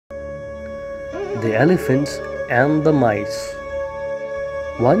The Elephants and the Mice.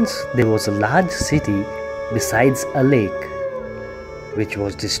 Once there was a large city besides a lake, which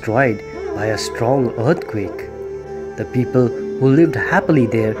was destroyed by a strong earthquake. The people who lived happily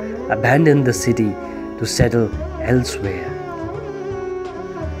there abandoned the city to settle elsewhere.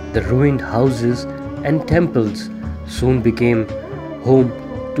 The ruined houses and temples soon became home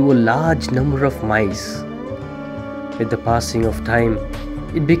to a large number of mice. With the passing of time,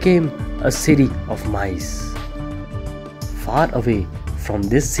 it became a city of mice. Far away from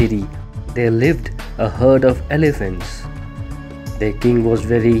this city, there lived a herd of elephants. Their king was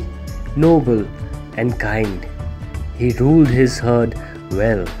very noble and kind. He ruled his herd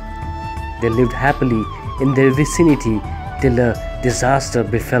well. They lived happily in their vicinity till a disaster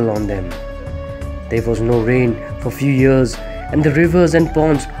befell on them. There was no rain for a few years, and the rivers and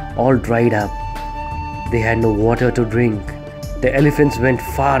ponds all dried up. They had no water to drink. The elephants went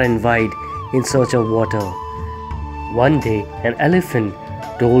far and wide in search of water. One day, an elephant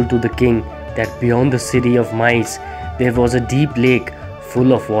told to the king that beyond the city of mice there was a deep lake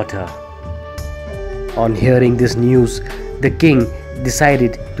full of water. On hearing this news, the king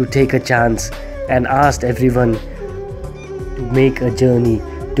decided to take a chance and asked everyone to make a journey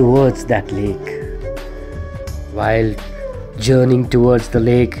towards that lake. While journeying towards the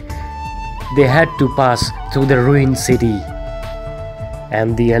lake, they had to pass through the ruined city,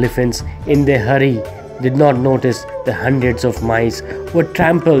 and the elephants in their hurry did not notice the hundreds of mice were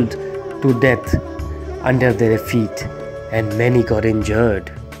trampled to death under their feet, and many got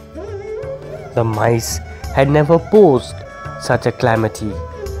injured. The mice had never posed such a calamity,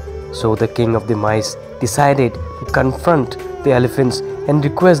 so the king of the mice decided to confront the elephants and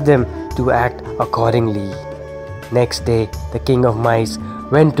request them to act accordingly. Next day, the king of mice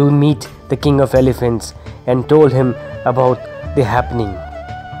went to meet the king of elephants and told him about the happening.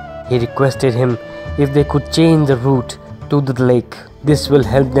 He requested him if they could change the route to the lake. This will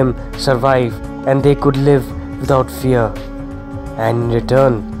help them survive and they could live without fear. And in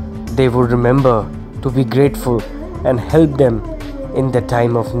return, they would remember to be grateful and help them in the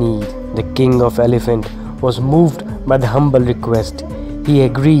time of need. The king of elephant was moved by the humble request. He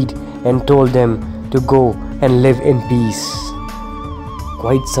agreed and told them to go and live in peace.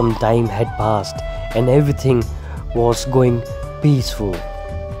 Quite some time had passed and everything was going peaceful.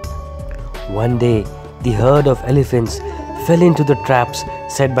 One day, the herd of elephants fell into the traps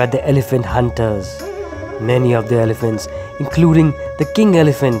set by the elephant hunters. Many of the elephants, including the king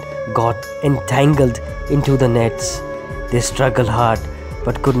elephant, got entangled into the nets. They struggled hard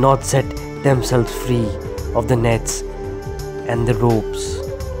but could not set themselves free of the nets and the ropes.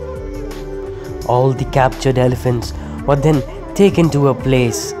 All the captured elephants were then taken to a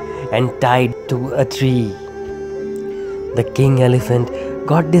place and tied to a tree. The king elephant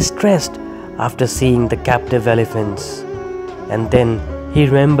got distressed after seeing the captive elephants, and then he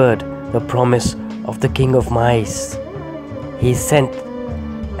remembered the promise of the king of mice. He sent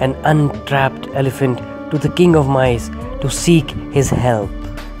an untrapped elephant to the king of mice to seek his help.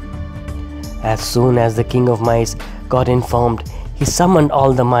 As soon as the king of mice got informed, he summoned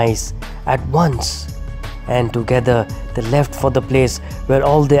all the mice at once, and together they left for the place where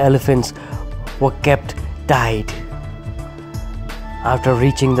all the elephants were kept tied. After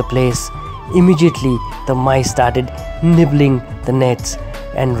reaching the place, immediately the mice started nibbling the nets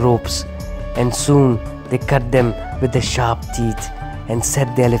and ropes, and soon they cut them with their sharp teeth and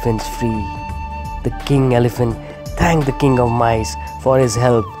set the elephants free. The king elephant thanked the king of mice for his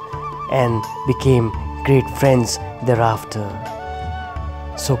help and became great friends thereafter.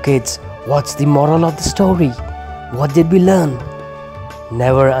 So kids, what's the moral of the story? What did we learn?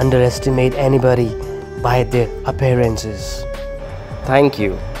 Never underestimate anybody by their appearances. Thank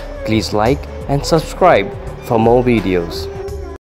you. Please like and subscribe for more videos.